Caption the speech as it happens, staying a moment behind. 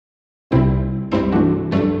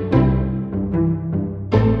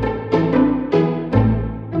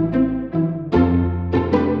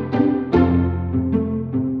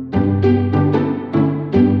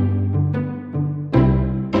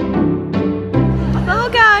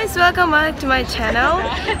welcome back to my channel,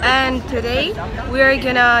 and today we are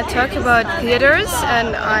gonna talk about theaters,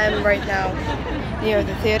 and I'm right now near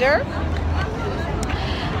the theater,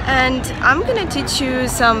 and I'm gonna teach you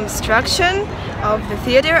some instruction of the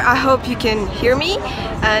theater. I hope you can hear me,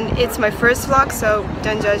 and it's my first vlog, so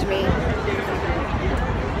don't judge me.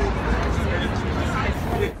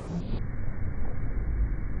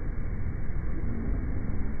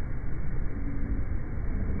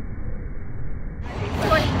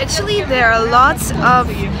 Actually, there are lots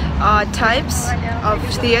of types of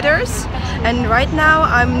theaters, and right now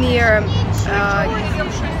I'm near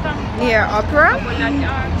opera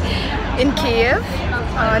in Kiev,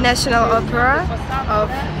 National Opera of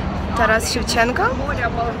Taras Shevchenko.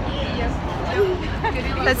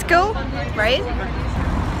 Let's go, right?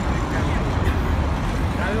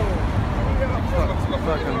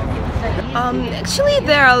 Actually,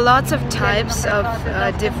 there are lots of types of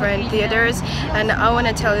different theaters, and I want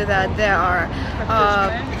to tell you that there are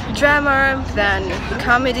drama, then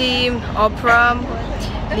comedy, opera.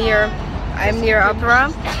 I'm near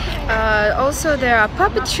opera. Also, there are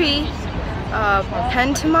puppetry,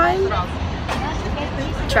 pantomime,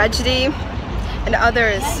 tragedy, and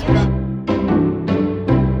others.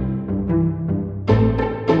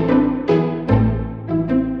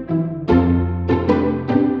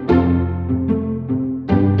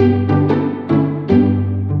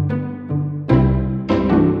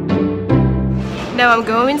 Now I'm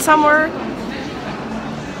going somewhere.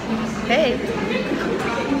 Hey,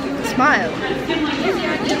 smile.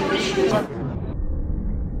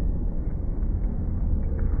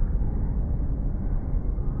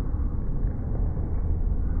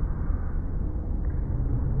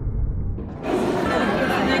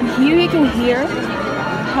 And here you can hear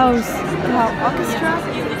how orchestra.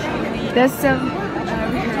 There's some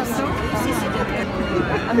rehearsal.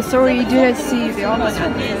 I'm sorry you do not see the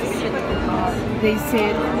orchestra. They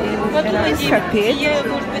sit in an orchestra pit,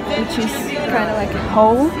 which is kind of like a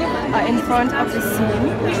hole in front of the scene.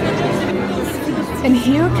 And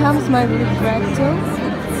here comes my libretto,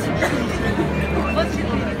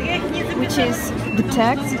 which is the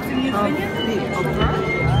text of the opera.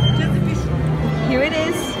 Here it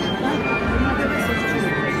is.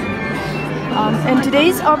 And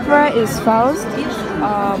today's opera is Faust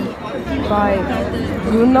by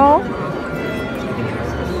Gounod.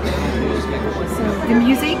 The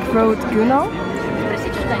music wrote Gounod,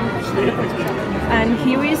 and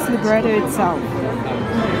here is the libretto itself.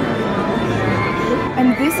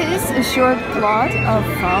 And this is a short plot of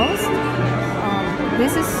Faust.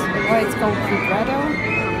 This is why it's called libretto.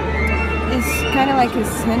 It's kind of like a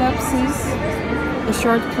synopsis, a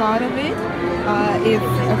short plot of it. If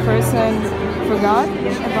a person forgot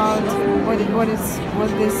about what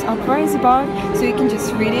this opera is about, so you can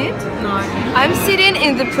just read it. I'm sitting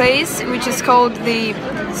in the place which is called the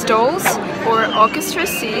stalls or orchestra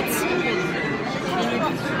seats.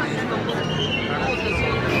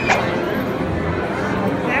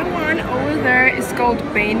 That one over there is called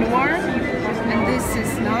baignoire, and this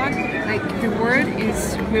is not, like, the word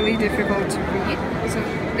is really difficult to read, so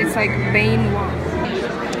it's like baignoire.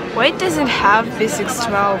 Why it doesn't have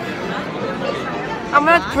B612? I'm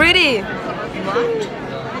not pretty!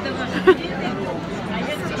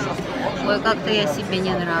 Ой, как-то я себе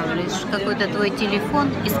не нравлюсь. Какой-то твой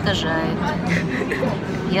телефон искажает.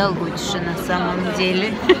 Я лучше на самом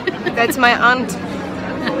деле. That's my aunt.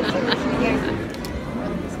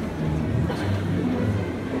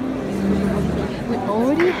 We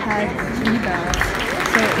already had 3 baths,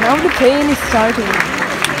 so now the pain is starting.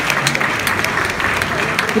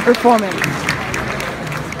 The performance.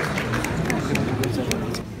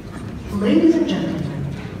 Ladies and gentlemen,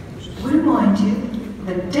 we remind you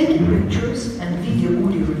that taking pictures and video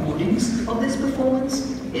audio recordings of this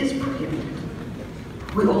performance is prohibited.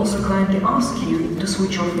 We also kindly ask you to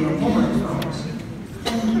switch off your mobile phones.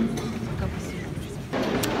 Thank you.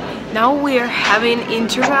 Now we are having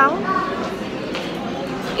interval.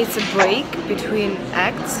 It's a break between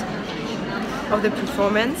acts of the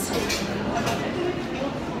performance.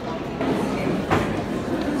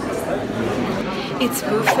 It's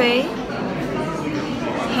buffet.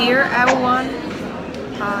 Here everyone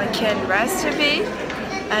can rest a bit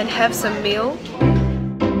and have some meal.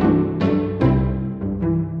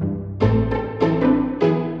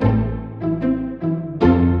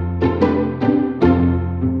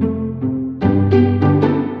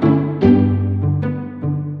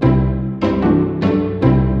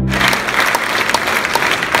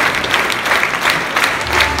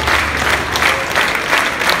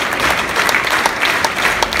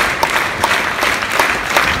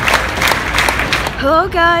 Hello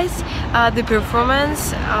guys, the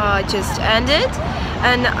performance just ended,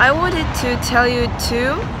 and I wanted to tell you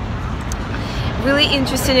two really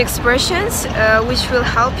interesting expressions which will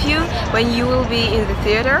help you when you will be in the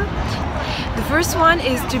theater. The first one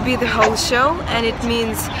is to be the whole show, and it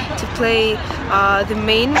means to play the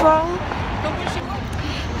main role.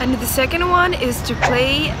 And the second one is to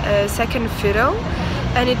play a second fiddle,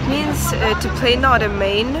 and it means to play not a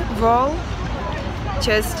main role,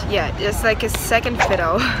 just like a second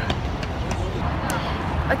fiddle.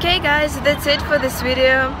 Okay guys, that's it for this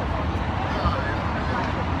video.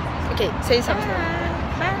 Okay, say something.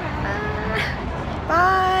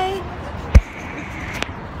 Bye.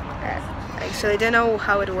 Actually, I don't know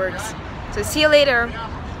how it works. So see you later.